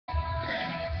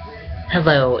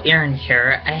Hello, Aaron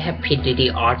here. I have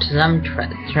PDD, autism,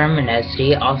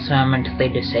 terminology. Also, I'm mentally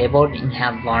disabled and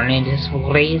have learning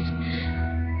disabilities.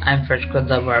 I'm first grade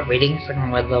level at reading,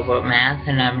 second grade level at math,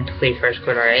 and I'm mentally first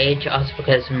grader age. Also,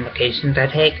 because of medications I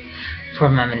take for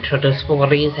my mental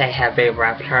disabilities, I have a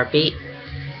rapid heartbeat,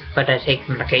 but I take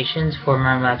medications for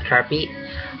my rapid heartbeat.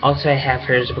 Also, I have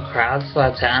fears of crowds,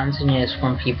 loud sounds, and just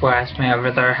when people ask me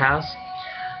over their house,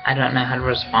 I don't know how to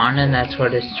respond in that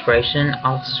sort of situation.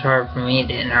 Also, it's hard for me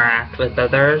to interact with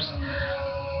others.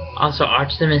 Also,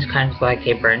 autism is kind of like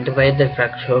a brain delay that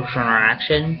affects social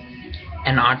interaction,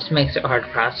 and autism makes it hard to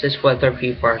process what other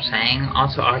people are saying.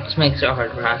 Also, autism makes it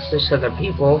hard to process other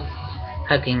people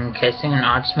hugging and kissing, and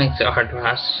autism makes it hard to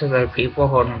process other people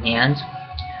holding hands.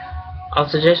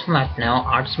 Also, just to let you know,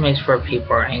 autism makes for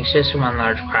people are anxious around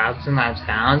large crowds and loud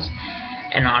sounds,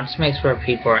 and autism makes for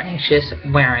people are anxious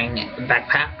wearing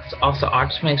backpacks. Also,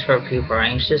 autism makes for people are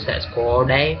anxious at school all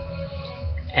day,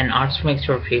 and autism makes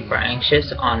for people are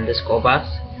anxious on the school bus.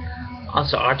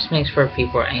 Also, autism makes for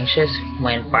people are anxious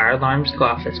when fire alarms go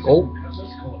off at school,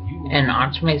 and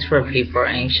autism makes for people are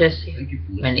anxious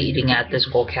when eating at the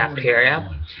school cafeteria.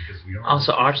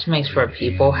 Also, autism makes for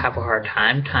people have a hard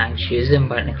time tying shoes and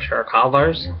buttoning shirt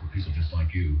collars.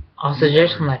 Also,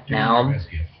 just to let you know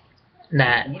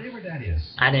that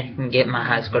I didn't get my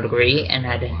high school degree, and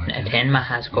I didn't attend my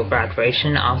high school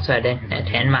graduation. Also, I didn't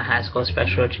attend my high school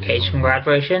special education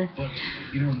graduation.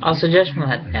 Also, just to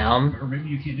let you know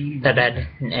that I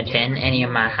didn't attend any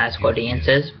of my high school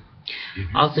dances.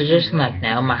 Also, just to let you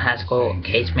know, my high school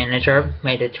case manager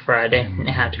made it to where I didn't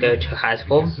have to go to high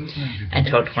school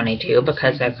until 22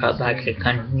 because I felt like I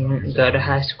couldn't go to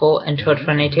high school until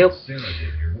 22.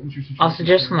 Also,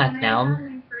 just to let you know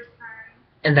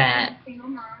that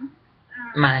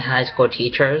my high school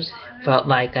teachers felt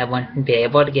like I wouldn't be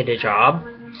able to get a job.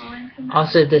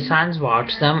 Also, the signs of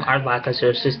autism are lack of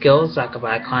social skills, lack of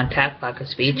eye contact, lack of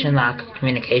speech, and lack of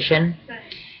communication.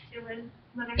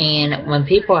 And when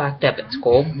people act up at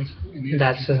school,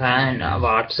 that's a sign of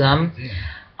autism.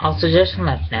 Also, just to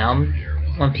let you know,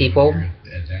 when people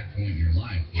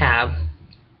have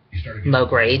low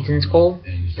grades in school,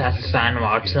 that's a sign of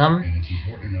autism.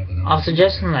 Also,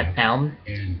 just to let you know,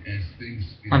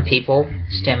 when people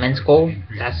stem in school,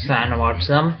 that's a sign of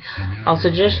autism. Also,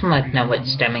 just to let you know what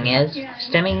stemming is.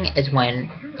 Stemming is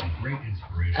when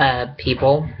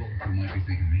people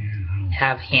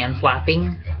have hand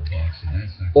flapping,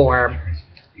 or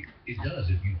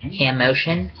hand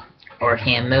motion, or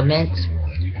hand movements,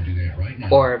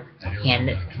 or hand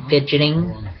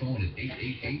fidgeting,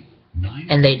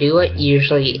 and they do it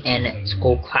usually in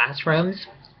school classrooms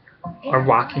or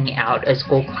walking out of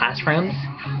school classrooms.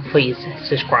 Please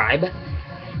subscribe,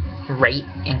 rate,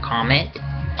 and comment.